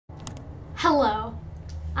Hello,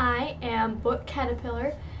 I am Book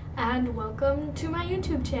Caterpillar and welcome to my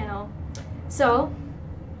YouTube channel. So,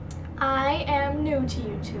 I am new to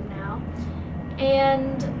YouTube now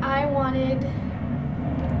and I wanted...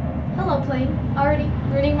 Hello plane, already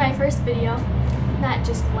ruining my first video. Not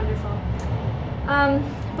just wonderful.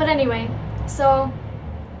 But anyway, so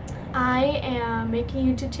I am making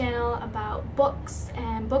a YouTube channel about books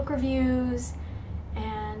and book reviews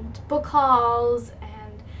and book hauls and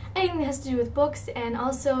anything that has to do with books, and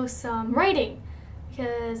also some writing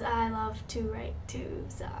because I love to write too,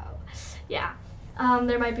 so yeah.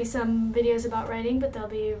 There might be some videos about writing, but there'll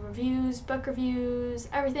be reviews, book reviews,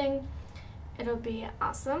 everything. It'll be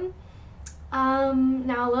awesome. Now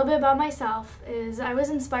a little bit about myself is I was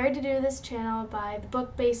inspired to do this channel by the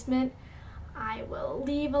Book Basement. I will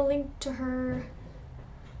leave a link to her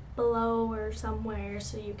below or somewhere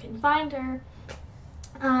so you can find her.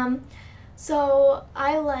 So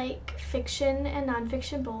I like fiction and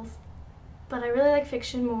nonfiction both, but I really like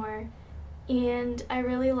fiction more, and I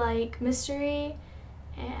really like mystery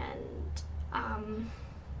and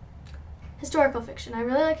historical fiction. I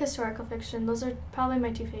really like historical fiction. Those are probably my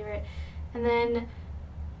two favorite. And then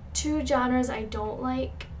two genres I don't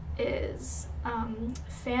like is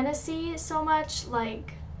fantasy so much.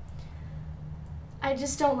 Like, I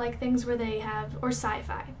just don't like things where they have, or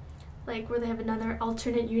sci-fi, like where they have another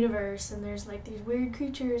alternate universe and there's like these weird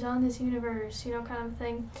creatures on this universe, you know, kind of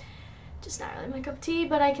thing. Just not really my cup of tea,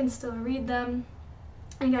 but I can still read them,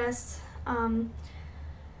 I guess.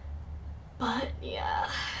 But yeah.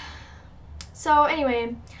 So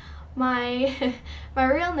anyway, my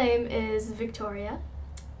real name is Victoria,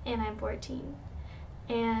 and I'm 14.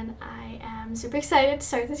 And I am super excited to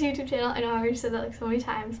start this YouTube channel. I know I already said that like so many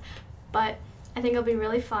times, but I think it'll be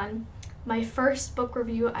really fun. My first book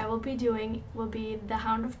review I will be doing will be The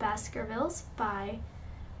Hound of Baskervilles by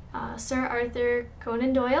Sir Arthur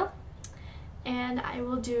Conan Doyle, and I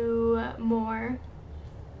will do more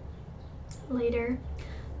later.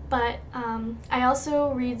 But I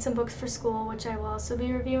also read some books for school, which I will also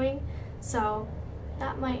be reviewing, so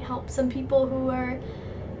that might help some people who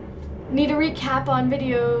need a recap on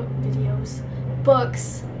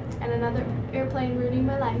books, and another airplane ruining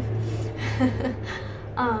my life.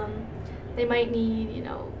 They might need, you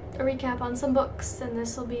know, a recap on some books, and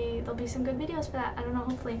there'll be some good videos for that. I don't know,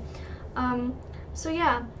 hopefully. So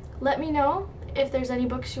yeah, let me know if there's any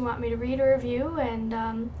books you want me to read or review,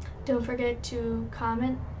 and don't forget to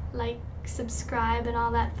comment, like, subscribe, and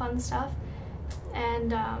all that fun stuff.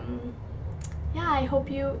 And yeah, I hope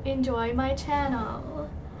you enjoy my channel.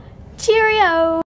 Cheerio!